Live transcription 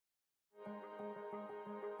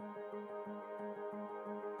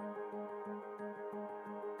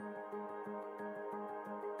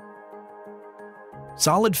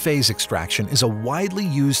Solid phase extraction is a widely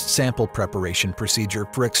used sample preparation procedure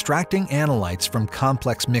for extracting analytes from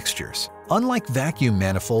complex mixtures. Unlike vacuum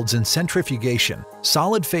manifolds and centrifugation,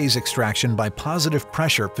 solid phase extraction by positive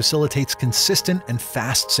pressure facilitates consistent and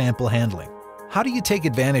fast sample handling. How do you take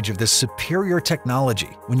advantage of this superior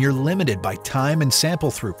technology when you're limited by time and sample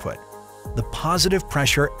throughput? The Positive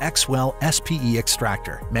Pressure X-Well SPE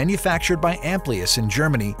Extractor, manufactured by Amplius in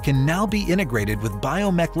Germany, can now be integrated with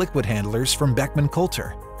Biomek liquid handlers from Beckman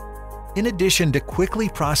Coulter. In addition to quickly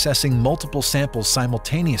processing multiple samples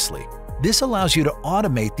simultaneously, this allows you to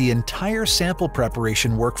automate the entire sample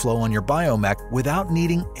preparation workflow on your Biomek without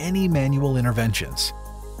needing any manual interventions.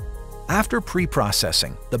 After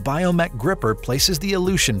pre-processing, the Biomek gripper places the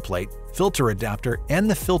elution plate, filter adapter, and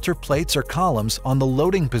the filter plates or columns on the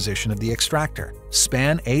loading position of the extractor.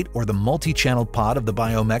 Span 8 or the multi-channel pod of the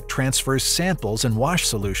Biomek transfers samples and wash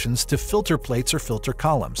solutions to filter plates or filter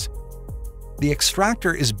columns. The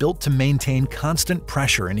extractor is built to maintain constant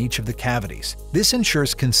pressure in each of the cavities. This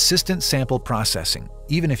ensures consistent sample processing,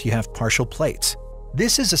 even if you have partial plates.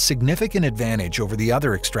 This is a significant advantage over the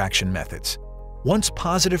other extraction methods. Once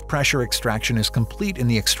positive pressure extraction is complete in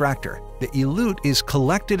the extractor, the elute is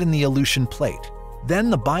collected in the elution plate. Then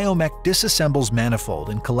the Biomek disassembles manifold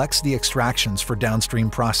and collects the extractions for downstream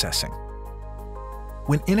processing.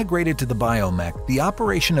 When integrated to the Biomek, the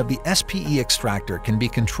operation of the SPE extractor can be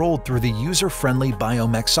controlled through the user-friendly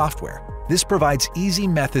Biomek software. This provides easy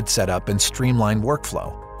method setup and streamlined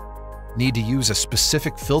workflow. Need to use a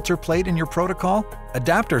specific filter plate in your protocol?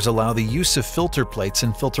 Adapters allow the use of filter plates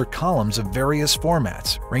and filter columns of various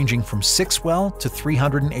formats, ranging from 6-well to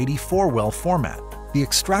 384-well format. The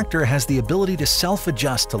extractor has the ability to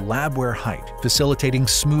self-adjust to lab wear height, facilitating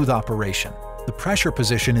smooth operation. The pressure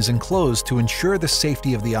position is enclosed to ensure the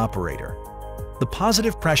safety of the operator. The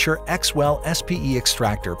Positive Pressure X-Well SPE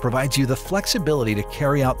Extractor provides you the flexibility to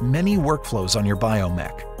carry out many workflows on your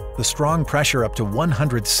Biomek. The strong pressure up to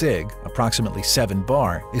 100 sig, approximately 7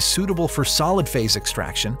 bar, is suitable for solid phase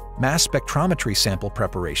extraction, mass spectrometry sample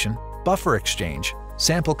preparation, buffer exchange,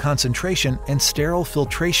 sample concentration, and sterile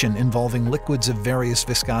filtration involving liquids of various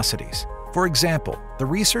viscosities. For example, the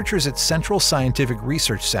researchers at Central Scientific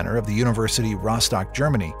Research Center of the University Rostock,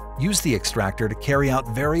 Germany, use the extractor to carry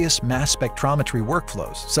out various mass spectrometry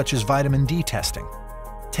workflows, such as vitamin D testing.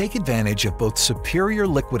 Take advantage of both superior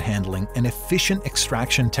liquid handling and efficient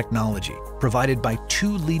extraction technology provided by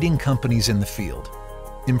 2 leading companies in the field.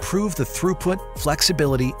 Improve the throughput,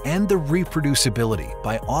 flexibility, and the reproducibility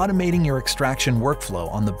by automating your extraction workflow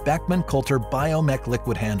on the Beckman Coulter Biomek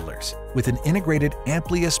liquid handlers with an integrated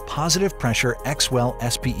Amplius Positive Pressure X-Well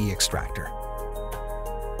SPE Extractor.